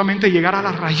quiero solamente llegar a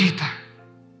la rayita.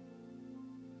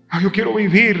 Yo quiero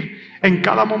vivir en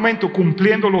cada momento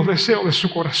cumpliendo los deseos de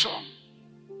su corazón.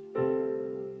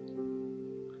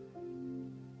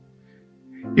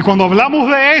 Y cuando hablamos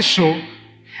de eso,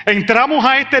 entramos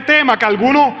a este tema que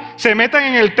algunos se meten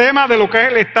en el tema de lo que es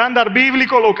el estándar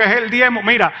bíblico, lo que es el diezmo.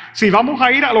 Mira, si vamos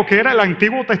a ir a lo que era el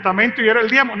Antiguo Testamento y era el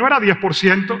diezmo, no era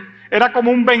 10%, era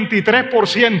como un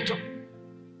 23%.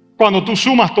 Cuando tú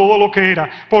sumas todo lo que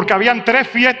era, porque habían 3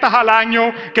 fiestas al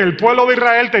año que el pueblo de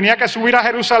Israel tenía que subir a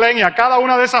Jerusalén y a cada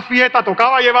una de esas fiestas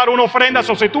tocaba llevar una ofrenda. O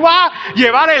sea, si tú vas a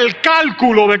llevar el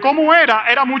cálculo de cómo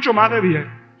era mucho más de 10.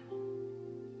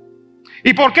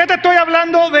 ¿Y por qué te estoy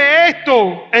hablando de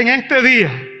esto en este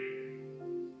día?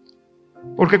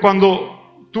 Porque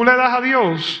cuando tú le das a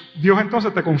Dios, Dios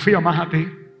entonces te confía más a ti.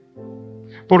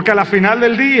 Porque a la final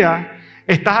del día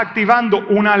estás activando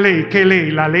una ley. ¿Qué ley?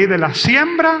 La ley de la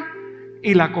siembra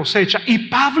y la cosecha. Y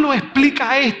Pablo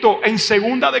explica esto en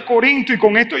 2 de Corintios, y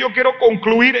con esto yo quiero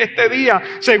concluir este día.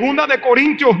 2 de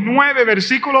Corintios 9,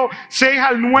 versículo 6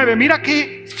 al 9. Mira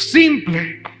qué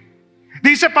simple.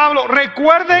 Dice Pablo,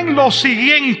 recuerden lo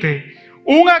siguiente: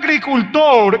 un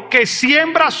agricultor que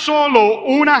siembra solo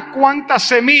unas cuantas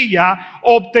semillas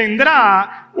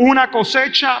obtendrá una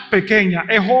cosecha pequeña.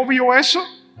 ¿Es obvio eso?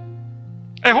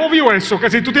 Es obvio eso, que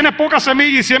si tú tienes poca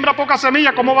semilla y siembras poca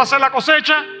semilla, ¿cómo va a ser la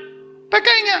cosecha?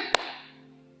 Pequeña.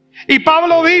 Y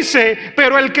Pablo dice,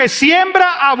 pero el que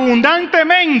siembra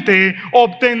abundantemente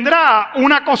obtendrá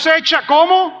una cosecha,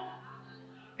 ¿cómo?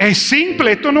 Es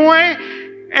simple, esto no es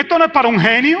para un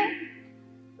genio.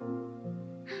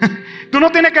 Tú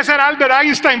no tienes que ser Albert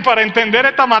Einstein para entender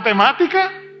esta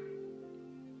matemática.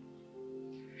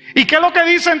 ¿Y qué es lo que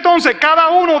dice entonces? Cada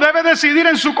uno debe decidir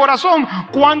en su corazón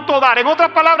cuánto dar. En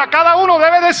otras palabras, cada uno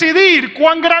debe decidir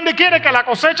cuán grande quiere que la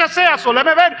cosecha sea. Solo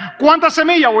debe ver cuántas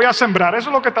semillas voy a sembrar. Eso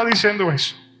es lo que está diciendo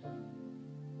eso.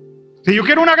 Si yo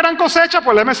quiero una gran cosecha,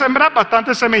 pues le me sembrar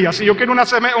bastantes semillas. Si yo quiero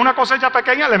una cosecha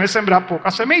pequeña, le me sembrar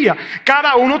pocas semillas.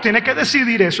 Cada uno tiene que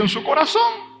decidir eso en su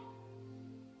corazón.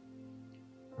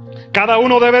 Cada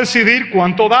uno debe decidir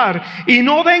cuánto dar. Y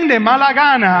no den de mala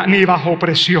gana ni bajo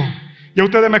presión. Ya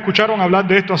ustedes me escucharon hablar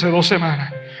de esto hace 2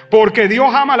 semanas. Porque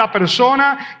Dios ama a la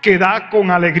persona que da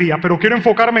con alegría. Pero quiero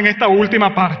enfocarme en esta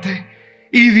última parte.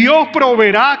 Y Dios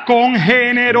proveerá con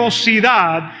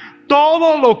generosidad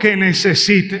todo lo que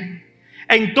necesiten.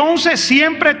 Entonces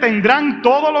siempre tendrán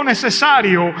todo lo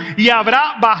necesario y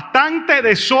habrá bastante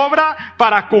de sobra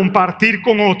para compartir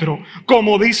con otros.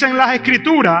 Como dicen las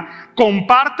Escrituras,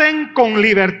 comparten con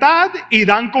libertad y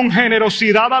dan con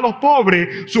generosidad a los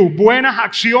pobres. Sus buenas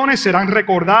acciones serán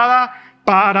recordadas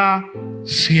para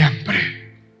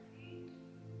siempre.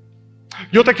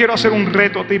 Yo te quiero hacer un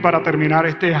reto a ti para terminar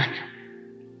este año.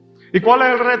 ¿Y cuál es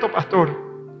el reto, pastor?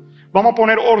 Vamos a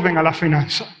poner orden a la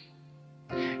finanza.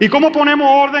 ¿Y cómo ponemos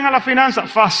orden a la finanza?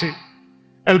 Fácil.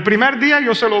 El primer día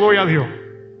yo se lo doy a Dios.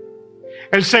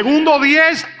 El segundo día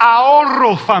es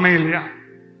ahorro, familia.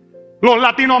 Los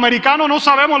latinoamericanos no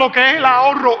sabemos lo que es el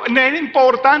ahorro. Es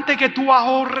importante que tú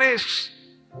ahorres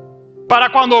para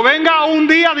cuando venga un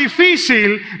día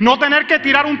difícil no tener que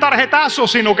tirar un tarjetazo,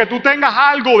 sino que tú tengas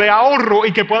algo de ahorro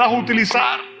y que puedas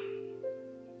utilizar.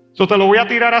 Yo te lo voy a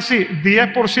tirar así: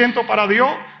 10% para Dios,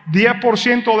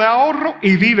 10% de ahorro,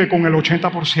 y vive con el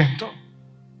 80%.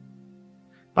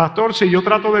 Pastor, si yo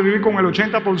trato de vivir con el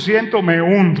 80% me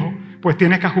hundo. Pues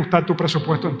tienes que ajustar tu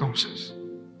presupuesto entonces.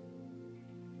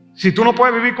 Si tú no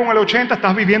puedes vivir con el 80%,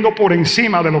 estás viviendo por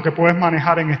encima de lo que puedes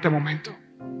manejar en este momento.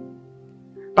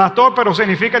 Pastor, pero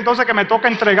significa entonces que me toca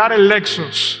entregar el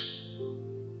Lexus.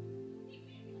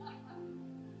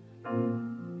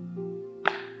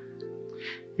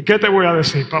 ¿Y qué te voy a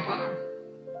decir, papá?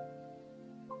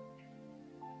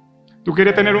 Tú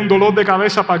quieres tener un dolor de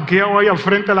cabeza parqueado ahí al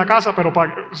frente de la casa, pero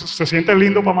se siente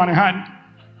lindo para manejar.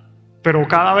 Pero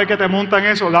cada vez que te montan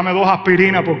eso, dame 2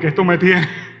 aspirinas porque esto me tiene.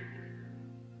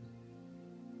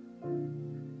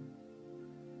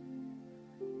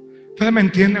 Ustedes me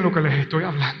entienden lo que les estoy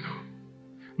hablando.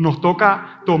 Nos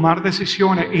toca tomar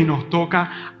decisiones y nos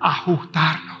toca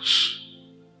ajustarnos.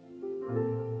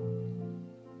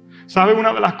 ¿Sabe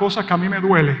una de las cosas que a mí me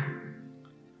duele?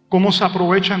 Cómo se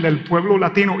aprovechan del pueblo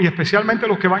latino y especialmente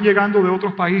los que van llegando de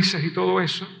otros países y todo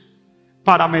eso,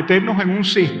 para meternos en un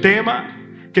sistema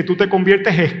que tú te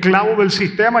conviertes esclavo del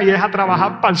sistema y es a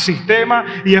trabajar para el sistema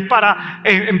y es para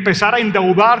empezar a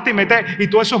endeudarte y meter, y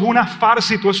todo eso es una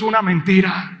farsa y todo eso es una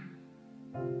mentira.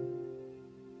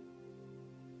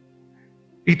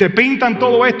 Y te pintan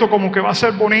todo esto como que va a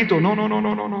ser bonito.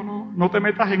 No te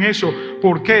metas en eso.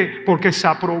 ¿Por qué? Porque se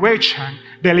aprovechan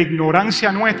de la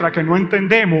ignorancia nuestra, que no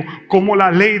entendemos cómo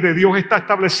la ley de Dios está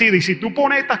establecida. Y si tú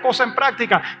pones estas cosas en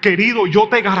práctica, querido, yo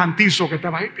te garantizo que te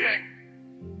va a ir bien.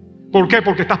 ¿Por qué?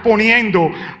 Porque estás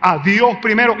poniendo a Dios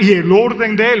primero y el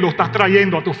orden de Él lo estás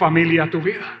trayendo a tu familia, a tu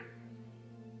vida.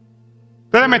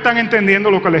 Ustedes me están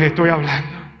entendiendo lo que les estoy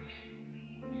hablando.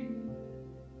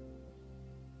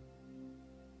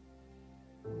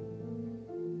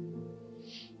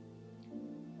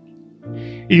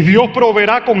 Y Dios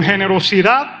proveerá con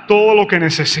generosidad todo lo que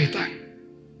necesitan.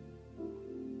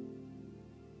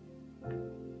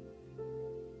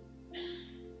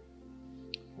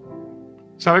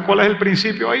 ¿Sabe cuál es el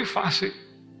principio ahí? Fácil.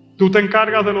 Tú te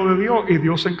encargas de lo de Dios y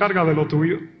Dios se encarga de lo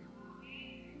tuyo.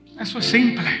 Eso es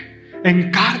simple.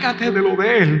 Encárgate de lo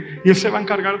de Él y Él se va a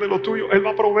encargar de lo tuyo. Él va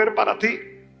a proveer para ti,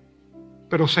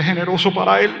 pero sé generoso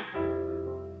para Él.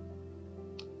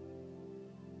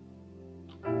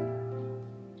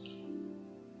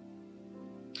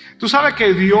 Tú sabes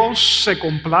que Dios se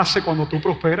complace cuando tú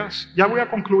prosperas. Ya voy a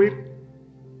concluir.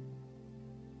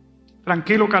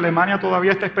 Tranquilo, que Alemania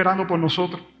todavía está esperando por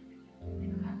nosotros.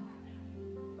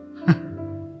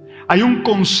 Hay un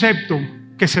concepto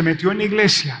que se metió en la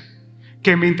iglesia,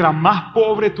 que mientras más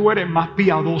pobre tú eres, más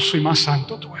piadoso y más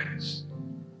santo tú eres.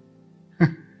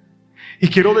 Y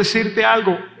quiero decirte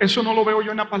algo, eso no lo veo yo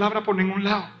en la palabra por ningún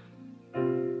lado.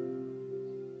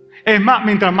 Es más,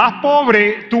 mientras más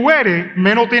pobre tú eres,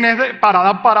 menos tienes para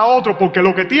dar para otro, porque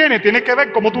lo que tienes tiene que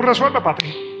ver cómo tú resuelves para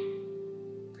ti.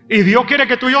 Y Dios quiere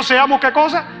que tú y yo seamos, ¿qué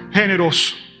cosa?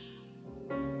 Generosos.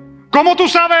 ¿Cómo tú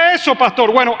sabes eso,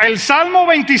 pastor? Bueno, el Salmo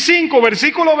 25,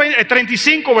 versículo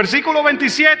 35, versículo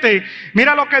 27,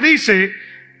 mira lo que dice.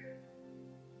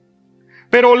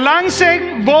 Pero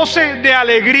lancen voces de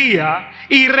alegría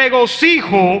y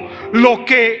regocijo los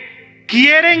que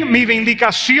quieren mi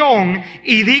vindicación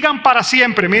y digan para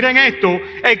siempre, miren esto,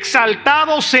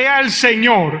 exaltado sea el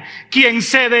Señor, quien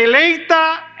se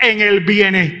deleita en el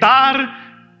bienestar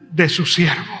de su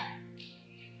siervo.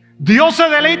 Dios se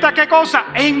deleita, ¿qué cosa?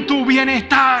 En tu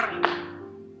bienestar.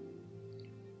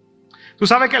 Tú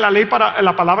sabes que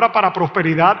la palabra para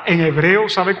prosperidad en hebreo,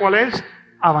 ¿sabe cuál es?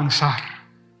 Avanzar.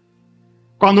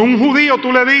 Cuando a un judío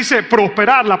tú le dices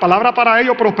prosperar, la palabra para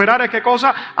ellos prosperar es ¿qué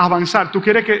cosa? Avanzar. ¿Tú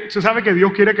sabes que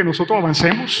Dios quiere que nosotros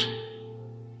avancemos?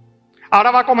 Ahora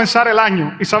va a comenzar el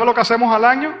año. ¿Y sabe lo que hacemos al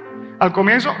año? Al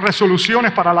comienzo,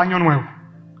 resoluciones para el año nuevo.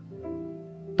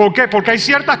 ¿Por qué? Porque hay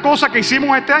ciertas cosas que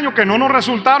hicimos este año que no nos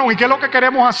resultaron. ¿Y qué es lo que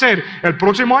queremos hacer? El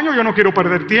próximo año yo no quiero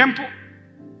perder tiempo.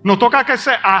 Nos toca que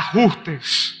se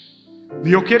ajustes.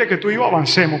 Dios quiere que tú y yo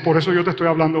avancemos. Por eso yo te estoy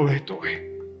hablando de esto hoy.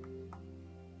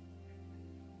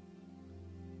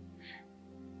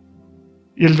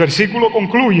 Y el versículo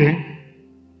concluye.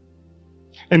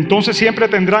 Entonces siempre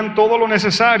tendrán todo lo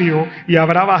necesario y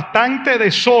habrá bastante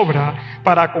de sobra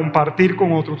para compartir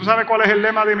con otros. ¿Tú sabes cuál es el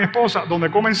lema de mi esposa? Donde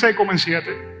comen 6, comen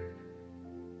 7.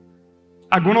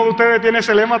 ¿Alguno de ustedes tiene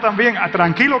ese lema también?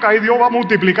 Tranquilo, que ahí Dios va a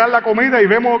multiplicar la comida y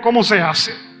vemos cómo se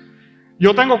hace.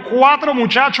 Yo tengo 4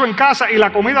 muchachos en casa y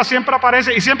la comida siempre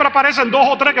aparece. Y siempre aparecen 2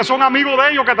 o 3 que son amigos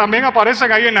de ellos que también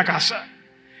aparecen ahí en la casa.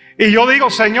 Y yo digo,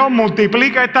 Señor,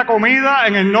 multiplica esta comida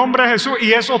en el nombre de Jesús.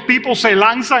 Y esos tipos se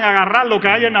lanzan a agarrar lo que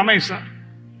hay en la mesa.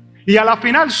 Y a la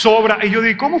final sobra. Y yo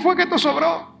digo, ¿cómo fue que esto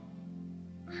sobró?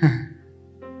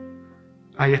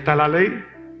 Ahí está la ley.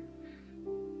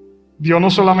 Dios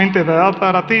no solamente te da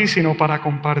para ti, sino para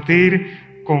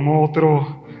compartir con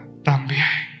otros también.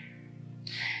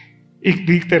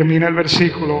 Y termina el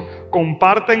versículo.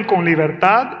 Comparten con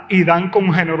libertad y dan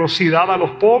con generosidad a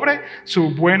los pobres.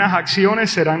 Sus buenas acciones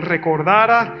serán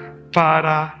recordadas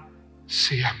para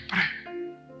siempre.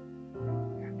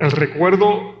 El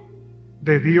recuerdo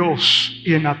de Dios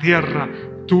y en la tierra,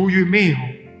 tuyo y mío,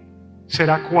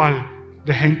 será cual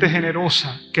de gente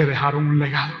generosa que dejaron un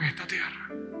legado en esta tierra.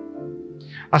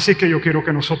 Así que yo quiero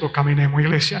que nosotros caminemos,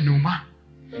 iglesia Numa.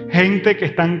 Gente que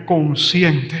están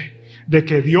conscientes de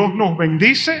que Dios nos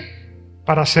bendice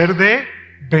para ser de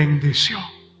bendición.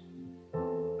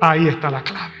 Ahí está la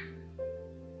clave.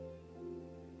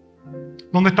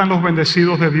 ¿Dónde están los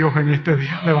bendecidos de Dios en este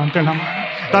día? Levanten la mano.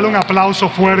 Dale un aplauso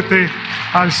fuerte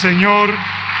al Señor.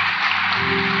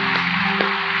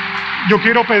 Yo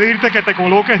quiero pedirte que te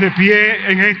coloques de pie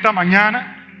en esta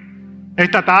mañana,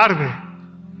 esta tarde.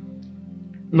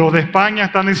 Los de España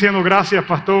están diciendo gracias,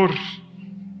 pastor.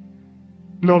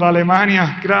 Los de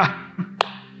Alemania, gracias.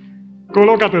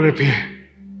 Colócate de pie.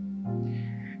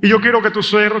 Y yo quiero que tú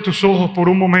cierres tus ojos por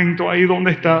un momento ahí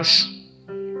donde estás.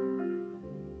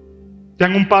 Ya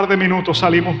en un par de minutos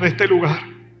salimos de este lugar.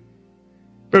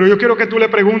 Pero yo quiero que tú le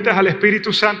preguntes al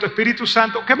Espíritu Santo, Espíritu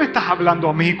Santo, ¿qué me estás hablando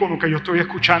a mí con lo que yo estoy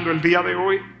escuchando el día de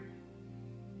hoy?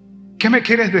 ¿Qué me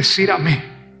quieres decir a mí?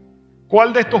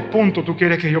 ¿Cuál de estos puntos tú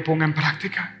quieres que yo ponga en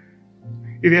práctica?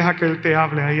 Y deja que Él te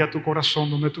hable ahí a tu corazón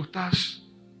donde tú estás.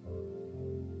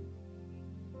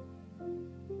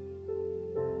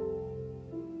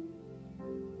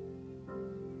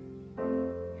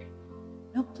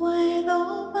 No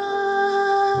puedo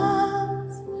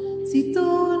más si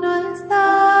tú no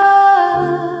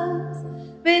estás.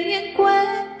 Ven y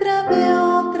encuéntrame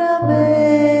otra vez.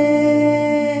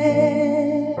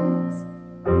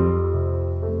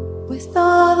 Pues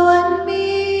todo en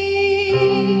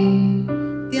mí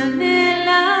te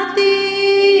anhela a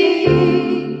ti.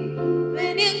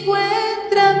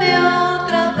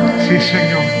 Sí,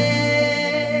 Señor.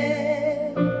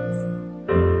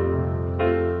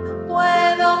 No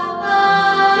puedo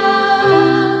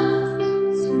más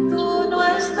si tú no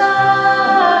estás.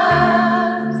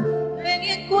 Ven y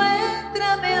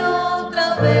encuéntrame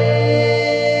otra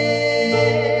vez,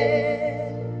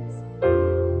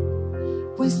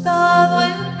 pues todo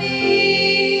en mí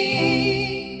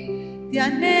te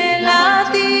anhela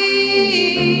a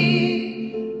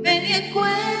ti. Ven y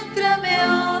encuéntrame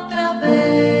otra vez.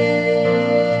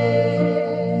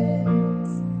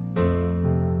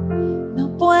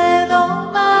 No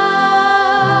puedo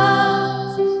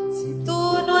más si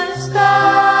tú no estás.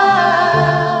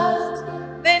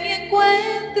 Ven y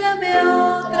encuéntrame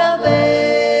otra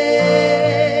vez,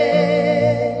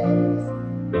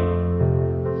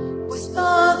 pues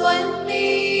todo en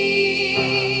mí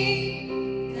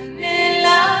te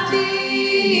anhela a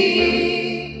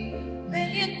ti.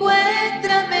 Ven y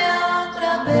encuéntrame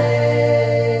otra vez.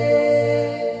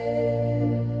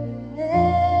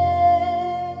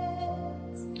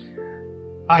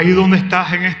 Ahí donde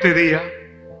estás en este día,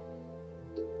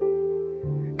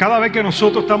 cada vez que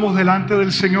nosotros estamos delante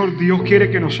del Señor, Dios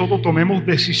quiere que nosotros tomemos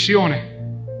decisiones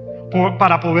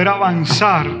para poder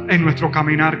avanzar en nuestro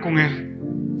caminar con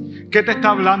Él. ¿Qué te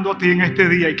está hablando a ti en este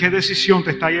día y qué decisión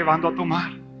te está llevando a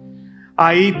tomar?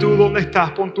 Ahí tú donde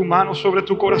estás, pon tu mano sobre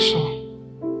tu corazón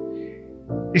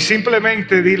y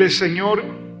simplemente dile: Señor,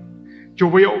 yo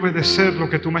voy a obedecer lo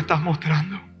que tú me estás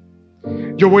mostrando.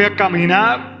 Yo voy a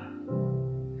caminar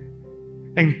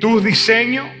en tus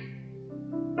diseños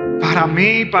para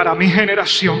mí, para mi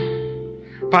generación,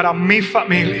 para mi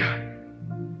familia.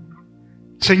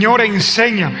 Señor,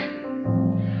 enséñame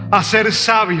a ser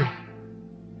sabio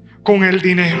con el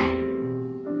dinero.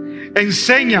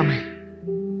 Enséñame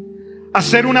a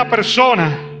ser una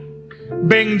persona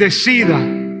bendecida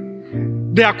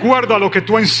de acuerdo a lo que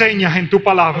tú enseñas en tu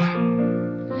palabra.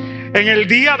 En el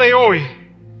día de hoy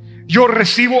yo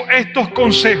recibo estos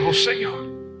consejos, Señor,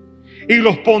 y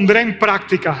los pondré en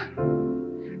práctica.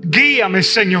 Guíame,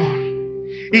 Señor,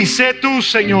 y sé tú,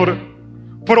 Señor,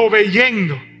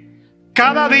 proveyendo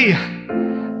cada día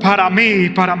para mí y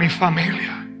para mi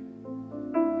familia.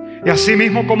 Y así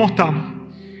mismo como estamos,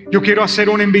 yo quiero hacer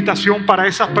una invitación para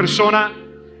esas personas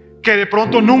que de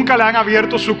pronto nunca le han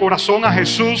abierto su corazón a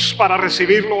Jesús para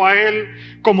recibirlo a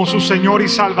Él como su Señor y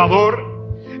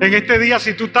Salvador. En este día,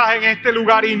 si tú estás en este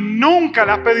lugar y nunca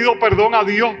le has pedido perdón a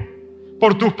Dios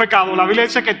por tus pecados, la Biblia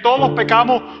dice que todos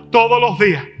pecamos todos los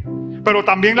días. Pero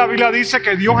también la Biblia dice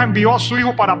que Dios envió a su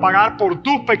Hijo para pagar por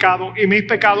tus pecados y mis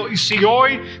pecados. Y si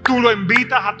hoy tú lo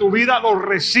invitas a tu vida, lo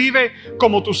recibes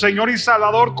como tu Señor y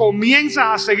Salvador, comienzas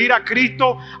a seguir a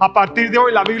Cristo, a partir de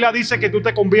hoy la Biblia dice que tú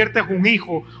te conviertes en un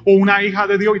hijo o una hija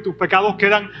de Dios y tus pecados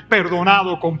quedan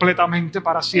perdonados completamente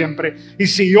para siempre. Y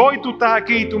si hoy tú estás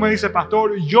aquí y tú me dices: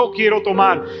 pastor, yo quiero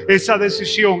tomar esa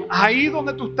decisión, ahí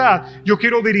donde tú estás, yo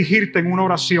quiero dirigirte en una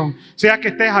oración. Sea que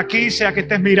estés aquí, sea que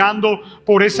estés mirando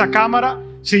por esa cámara.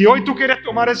 Si hoy tú quieres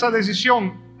tomar esa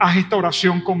decisión, haz esta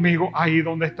oración conmigo ahí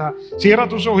donde está. Cierra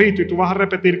tus ojitos y tú vas a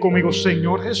repetir conmigo: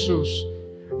 Señor Jesús,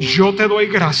 yo te doy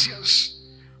gracias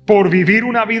por vivir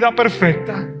una vida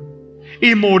perfecta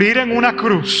y morir en una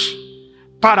cruz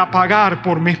para pagar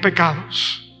por mis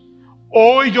pecados.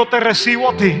 Hoy yo te recibo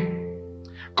a ti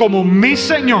como mi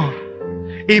Señor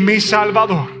y mi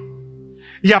Salvador.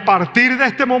 Y a partir de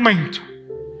este momento,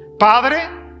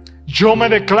 Padre, yo me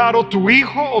declaro tu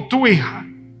hijo o tu hija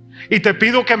y te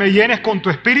pido que me llenes con tu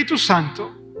Espíritu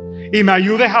Santo y me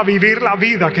ayudes a vivir la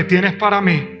vida que tienes para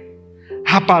mí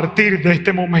a partir de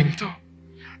este momento.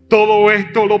 Todo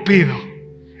esto lo pido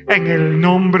en el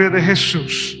nombre de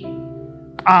Jesús.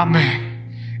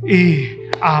 Amén y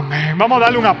amén. Vamos a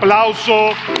darle un aplauso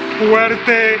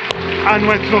fuerte a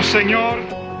nuestro Señor.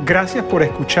 Gracias por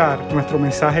escuchar nuestro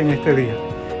mensaje en este día.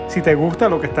 Si te gusta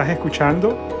lo que estás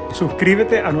escuchando,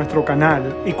 suscríbete a nuestro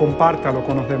canal y compártalo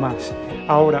con los demás.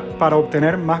 Ahora, para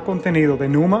obtener más contenido de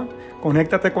Numa,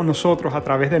 conéctate con nosotros a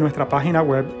través de nuestra página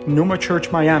web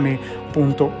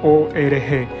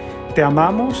numachurchmiami.org. Te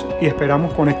amamos y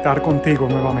esperamos conectar contigo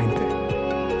nuevamente.